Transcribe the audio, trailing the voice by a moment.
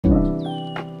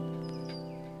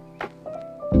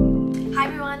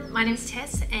my name is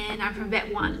Tess and I'm from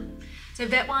Vet1. So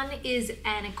Vet1 is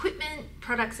an equipment,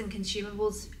 products and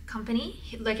consumables company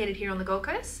located here on the Gold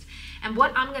Coast. And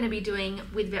what I'm going to be doing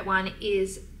with Vet1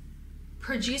 is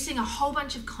producing a whole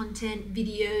bunch of content,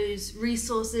 videos,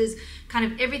 resources, kind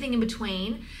of everything in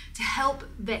between to help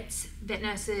vets, vet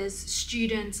nurses,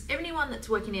 students, anyone that's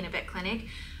working in a vet clinic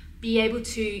be able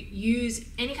to use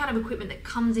any kind of equipment that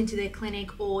comes into their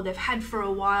clinic or they've had for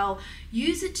a while,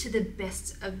 use it to the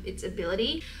best of its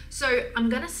ability. So I'm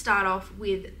going to start off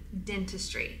with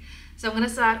dentistry. So I'm going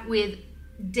to start with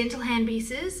dental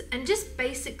handpieces and just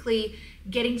basically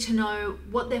getting to know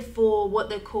what they're for, what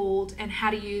they're called, and how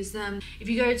to use them. If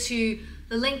you go to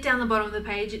the link down the bottom of the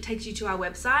page, it takes you to our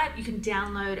website. You can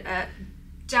download a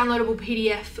downloadable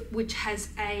PDF which has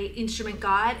a instrument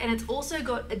guide, and it's also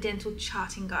got a dental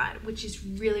charting guide, which is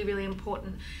really, really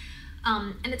important.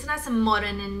 And it's nice and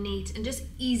modern and neat and just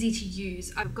easy to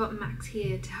use. I've got Max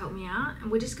here to help me out,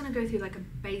 and we're just going to go through like a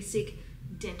basic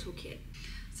dental kit.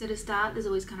 So to start, there's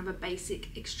always kind of a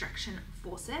basic extraction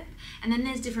forceps, and then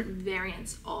there's different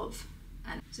variants of.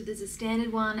 So there's a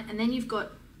standard one, and then you've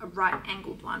got a right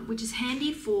angled one, which is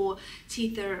handy for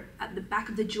teeth that are at the back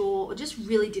of the jaw or just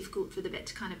really difficult for the vet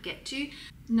to kind of get to.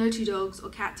 No two dogs or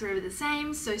cats are ever the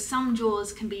same, so some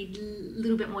jaws can be a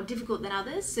little bit more difficult than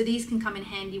others. So these can come in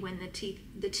handy when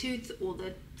the tooth or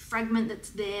the fragment that's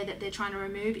there that they're trying to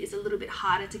remove is a little bit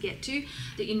harder to get to,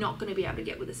 that you're not going to be able to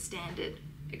get with a standard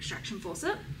extraction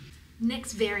forceps.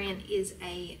 Next variant is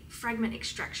a fragment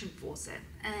extraction forceps,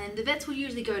 and the vets will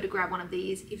usually go to grab one of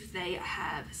these if they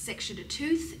have sectioned a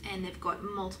tooth and they've got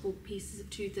multiple pieces of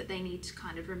tooth that they need to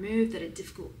kind of remove that are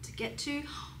difficult to get to,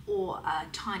 or a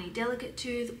tiny delicate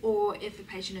tooth, or if a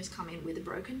patient has come in with a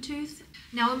broken tooth.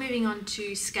 Now we're moving on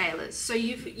to scalers. So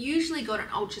you've usually got an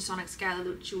ultrasonic scaler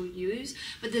that you'll use,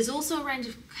 but there's also a range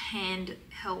of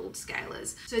handheld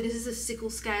scalers. So this is a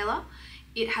sickle scaler.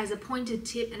 It has a pointed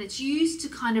tip and it's used to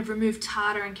kind of remove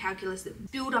tartar and calculus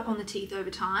that build up on the teeth over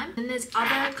time. And there's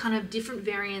other kind of different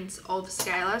variants of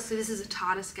scaler. So this is a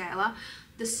tartar scaler.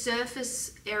 The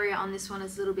surface area on this one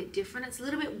is a little bit different. It's a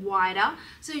little bit wider.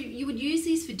 So you would use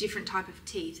these for different type of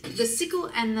teeth. The sickle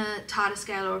and the tartar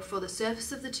scaler are for the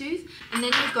surface of the tooth. And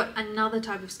then you've got another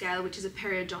type of scaler, which is a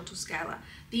periodontal scaler.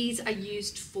 These are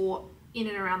used for in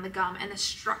and around the gum and the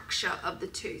structure of the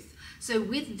tooth. So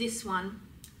with this one,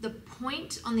 the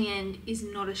point on the end is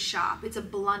not as sharp, it's a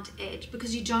blunt edge,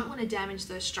 because you don't want to damage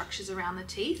those structures around the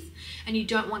teeth and you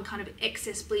don't want kind of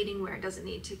excess bleeding where it doesn't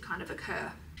need to kind of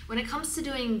occur. When it comes to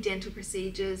doing dental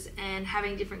procedures and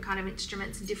having different kind of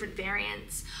instruments and different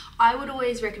variants, I would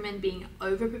always recommend being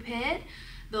over prepared.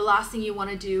 The last thing you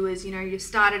want to do is, you've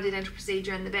started a dental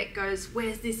procedure and the vet goes,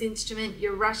 "Where's this instrument?"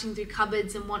 You're rushing through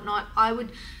cupboards and whatnot. I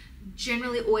would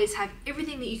generally always have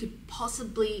everything that you could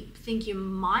possibly think you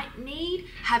might need,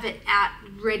 have it out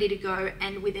ready to go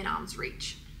and within arm's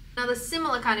reach. Another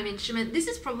similar kind of instrument, this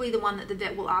is probably the one that the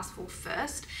vet will ask for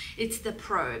first. It's the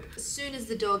probe. As soon as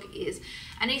the dog is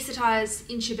anesthetized,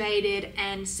 intubated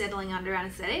and settling under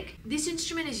anesthetic, this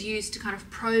instrument is used to kind of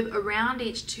probe around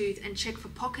each tooth and check for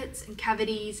pockets and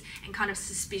cavities and kind of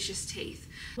suspicious teeth.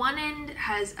 One end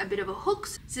has a bit of a hook,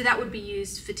 so that would be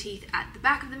used for teeth at the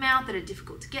back of the mouth that are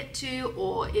difficult to get to,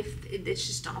 or if it's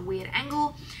just on a weird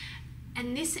angle.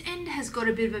 And this end has got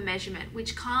a bit of a measurement,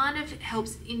 which kind of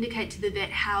helps indicate to the vet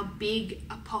how big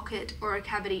a pocket or a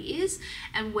cavity is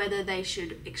and whether they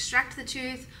should extract the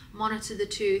tooth, monitor the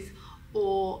tooth,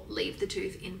 or leave the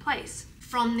tooth in place.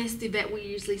 From this, the vet will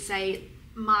usually say,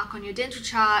 mark on your dental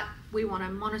chart, we want to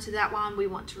monitor that one, we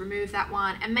want to remove that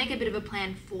one, and make a bit of a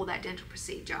plan for that dental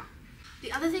procedure.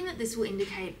 The other thing that this will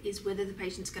indicate is whether the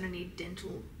patient's going to need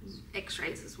dental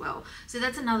x-rays as well. So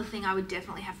that's another thing I would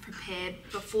definitely have prepared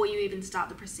before you even start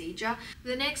the procedure.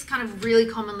 The next kind of really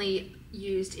commonly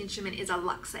used instrument is a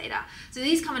Luxator. So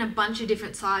these come in a bunch of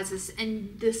different sizes,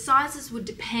 and the sizes would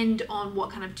depend on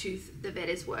what kind of tooth the vet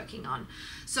is working on.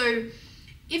 So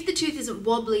if the tooth isn't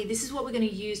wobbly, this is what we're going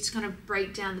to use to kind of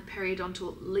break down the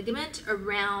periodontal ligament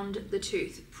around the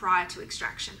tooth prior to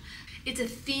extraction. It's a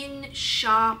thin,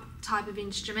 sharp type of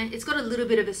instrument. It's got a little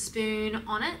bit of a spoon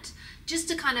on it just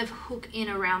to kind of hook in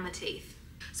around the teeth.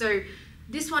 So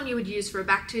this one you would use for a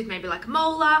back tooth, maybe like a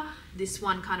molar, this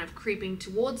one kind of creeping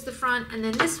towards the front, and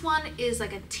then this one is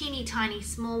like a teeny tiny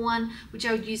small one, which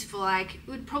I would use for it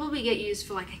would probably get used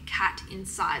for like a cat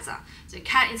incisor. So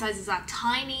cat incisors are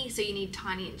tiny, so you need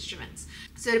tiny instruments.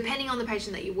 So depending on the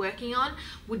patient that you're working on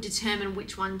would determine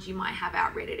which ones you might have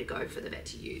out ready to go for the vet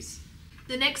to use.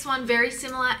 The next one, very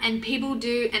similar, and people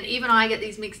do, and even I get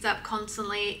these mixed up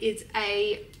constantly, is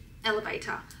a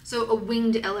elevator. So a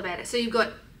winged elevator. So you've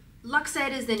got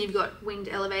Luxators, then you've got winged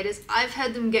elevators. I've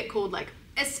heard them get called like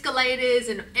escalators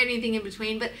and anything in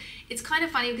between, but it's kind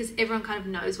of funny because everyone kind of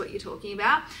knows what you're talking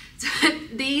about. So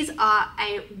these are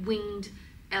a winged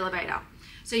elevator.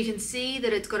 So you can see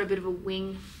that it's got a bit of a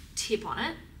wing tip on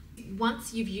it.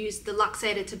 Once you've used the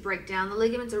Luxator to break down the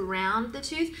ligaments around the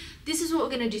tooth, this is what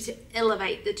we're going to do to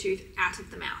elevate the tooth out of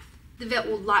the mouth. The vet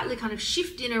will lightly kind of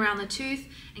shift in around the tooth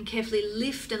and carefully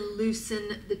lift and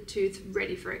loosen the tooth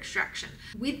ready for extraction.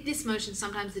 With this motion,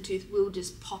 sometimes the tooth will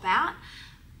just pop out,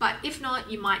 but if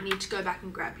not, you might need to go back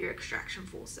and grab your extraction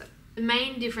forceps. The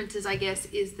main differences, I guess,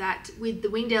 is that with the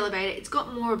winged elevator, it's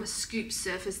got more of a scoop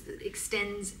surface that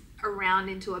extends around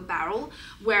into a barrel,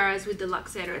 whereas with the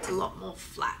Luxator, it's a lot more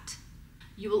flat.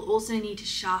 You will also need to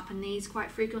sharpen these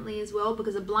quite frequently as well,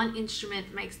 because a blunt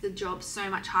instrument makes the job so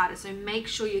much harder. So make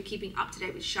sure you're keeping up to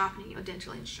date with sharpening your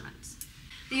dental instruments.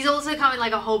 These also come in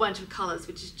like a whole bunch of colors,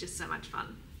 which is just so much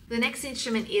fun. The next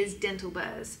instrument is dental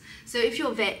burrs. So if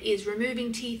your vet is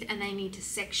removing teeth and they need to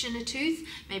section a tooth,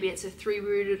 maybe it's a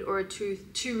 3-rooted or a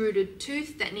 2-rooted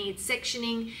tooth that needs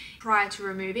sectioning prior to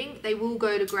removing, they will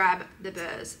go to grab the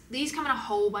burrs. These come in a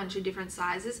whole bunch of different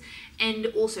sizes and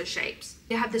also shapes.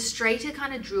 You have the straighter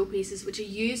kind of drill pieces, which are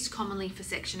used commonly for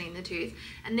sectioning the tooth,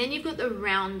 and then you've got the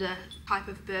rounder type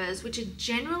of burrs, which are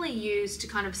generally used to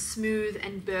kind of smooth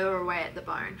and burr away at the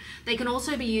bone. They can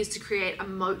also be used to create a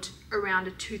moat around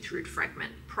a tooth root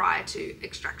fragment prior to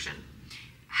extraction.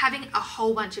 Having a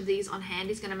whole bunch of these on hand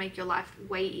is going to make your life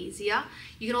way easier.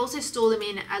 You can also store them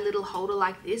in a little holder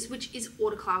like this, which is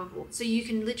autoclavable. So you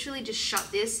can literally just shut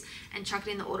this and chuck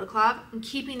it in the autoclave, and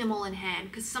keeping them all in hand,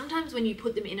 because sometimes when you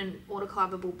put them in an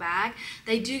autoclavable bag,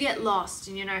 they do get lost,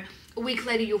 and a week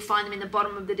later you'll find them in the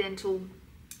bottom of the dental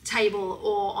table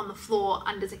or on the floor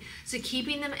under. So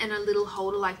keeping them in a little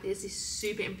holder like this is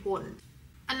super important.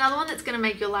 Another one that's going to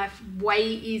make your life way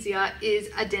easier is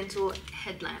a dental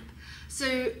headlamp.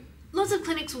 So lots of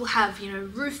clinics will have,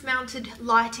 roof mounted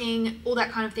lighting, all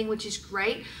that kind of thing, which is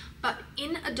great. But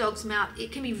in a dog's mouth,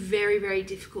 it can be very, very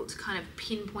difficult to kind of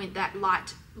pinpoint that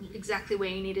light exactly where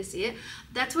you need to see it.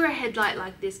 That's where a headlight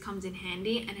like this comes in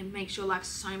handy, and it makes your life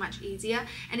so much easier,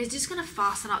 and it's just going to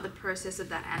fasten up the process of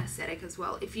that anesthetic as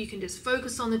well. If you can just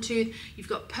focus on the tooth, you've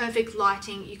got perfect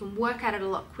lighting, you can work at it a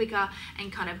lot quicker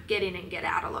and kind of get in and get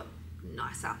out a lot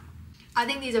nicer. I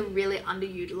think these are really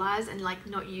underutilized and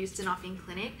not used enough in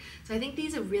clinic. So I think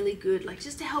these are really good,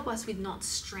 just to help us with not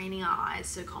straining our eyes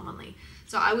so commonly.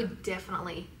 So I would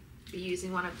definitely be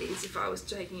using one of these if I was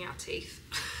taking out teeth.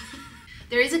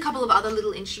 There is a couple of other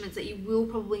little instruments that you will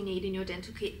probably need in your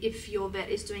dental kit if your vet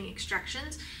is doing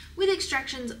extractions. With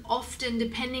extractions, often,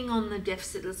 depending on the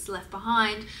deficit that's left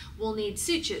behind, we'll need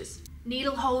sutures,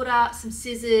 needle holder, some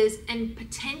scissors, and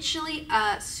potentially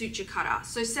a suture cutter.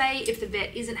 So say if the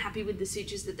vet isn't happy with the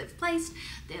sutures that they've placed,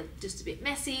 they're just a bit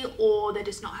messy, or they're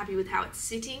just not happy with how it's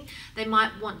sitting, they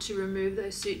might want to remove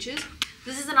those sutures.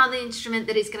 This is another instrument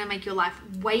that is going to make your life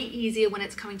way easier when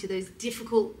it's coming to those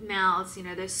difficult mouths,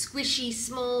 those squishy,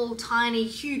 small, tiny,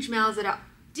 huge mouths that are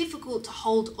difficult to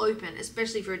hold open,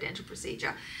 especially for a dental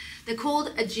procedure. They're called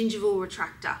a gingival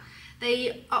retractor.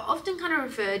 They are often kind of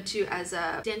referred to as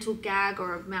a dental gag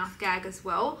or a mouth gag as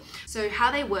well. So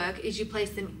how they work is you place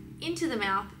them into the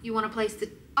mouth. You want to place the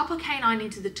upper canine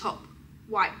into the top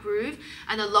white groove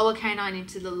and the lower canine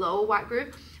into the lower white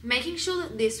groove, making sure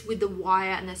that this with the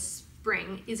wire and the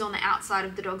spring is on the outside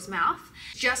of the dog's mouth.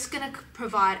 Just going to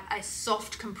provide a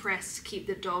soft compress to keep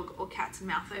the dog or cat's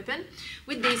mouth open.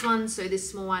 With these ones, so this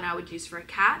small one I would use for a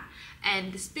cat,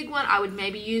 and this big one I would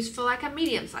maybe use for a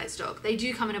medium-sized dog. They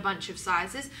do come in a bunch of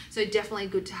sizes, so definitely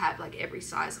good to have every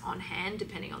size on hand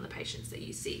depending on the patients that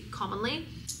you see commonly.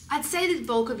 I'd say the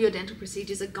bulk of your dental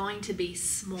procedures are going to be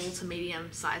small to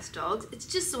medium-sized dogs. It's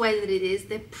just the way that it is.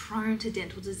 They're prone to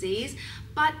dental disease,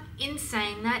 but in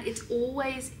saying that, it's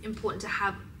always important to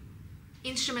have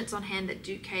instruments on hand that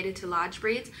do cater to large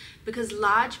breeds, because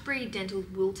large breed dental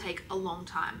will take a long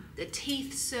time. The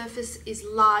teeth surface is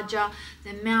larger,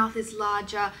 their mouth is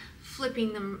larger,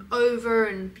 flipping them over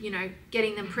and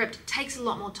getting them prepped takes a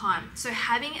lot more time. So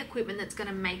having equipment that's going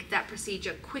to make that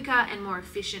procedure quicker and more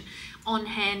efficient on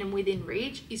hand and within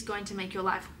reach is going to make your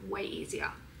life way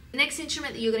easier. The next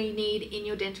instrument that you're going to need in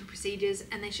your dental procedures,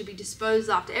 and they should be disposed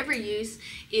after every use,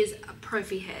 is a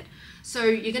prophy head. So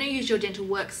you're going to use your dental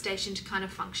workstation to kind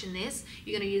of function this.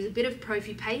 You're going to use a bit of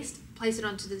prophy paste, place it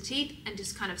onto the teeth, and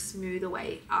just kind of smooth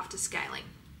away after scaling.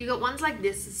 You've got ones like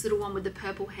this little one with the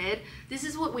purple head. This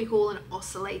is what we call an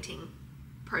oscillating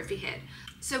prophy head.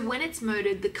 So when it's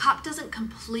motored, the cup doesn't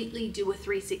completely do a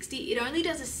 360. It only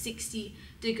does a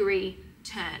 60-degree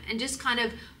turn and just kind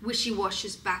of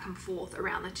wishy-washes back and forth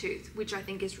around the tooth, which I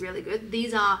think is really good.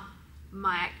 These are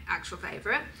my actual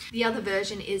favorite. The other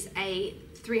version is a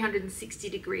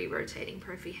 360-degree rotating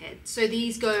prophy head. So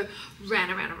these go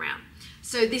round and round and round.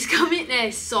 So these come in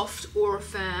a soft or a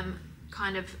firm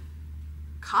kind of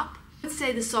cup. Let's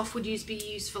say the soft would be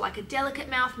used for like a delicate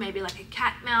mouth, maybe like a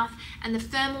cat mouth, and the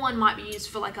firmer one might be used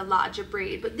for like a larger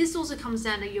breed, but this also comes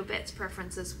down to your vet's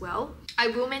preference as well. I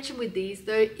will mention with these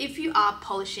though, if you are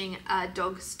polishing a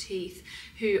dog's teeth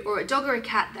or a dog or a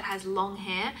cat that has long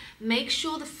hair, make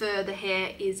sure the fur, the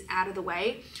hair is out of the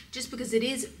way, just because it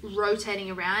is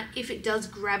rotating around. If it does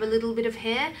grab a little bit of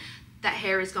hair, that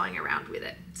hair is going around with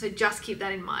it. So just keep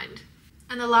that in mind.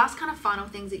 And the last kind of final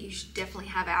things that you should definitely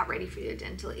have out ready for your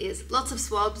dental is lots of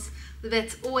swabs. The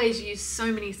vets always use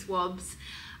so many swabs.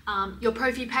 Your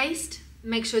prophy paste,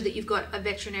 make sure that you've got a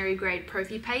veterinary grade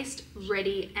prophy paste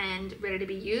ready to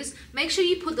be used. Make sure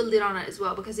you put the lid on it as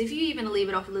well, because if you even leave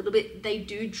it off a little bit, they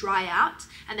do dry out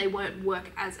and they won't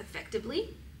work as effectively.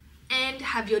 And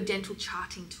have your dental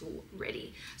charting tool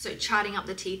ready. So charting up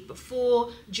the teeth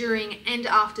before, during, and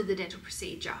after the dental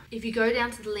procedure. If you go down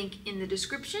to the link in the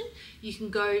description, you can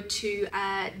go to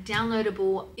a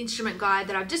downloadable instrument guide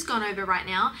that I've just gone over right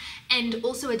now, and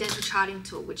also a dental charting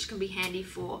tool, which can be handy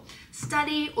for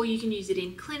study, or you can use it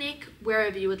in clinic,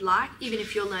 wherever you would like, even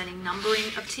if you're learning numbering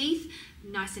of teeth,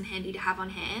 nice and handy to have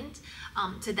on hand.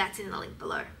 So that's in the link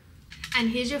below. And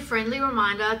here's your friendly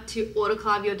reminder to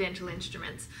autoclave your dental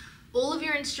instruments. All of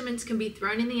your instruments can be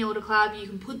thrown in the autoclave. You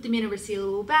can put them in a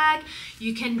resealable bag.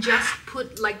 You can just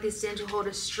put like this dental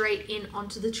holder straight in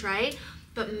onto the tray,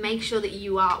 but make sure that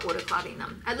you are autoclaving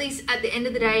them, at least at the end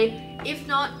of the day, if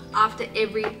not after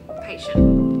every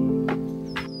patient.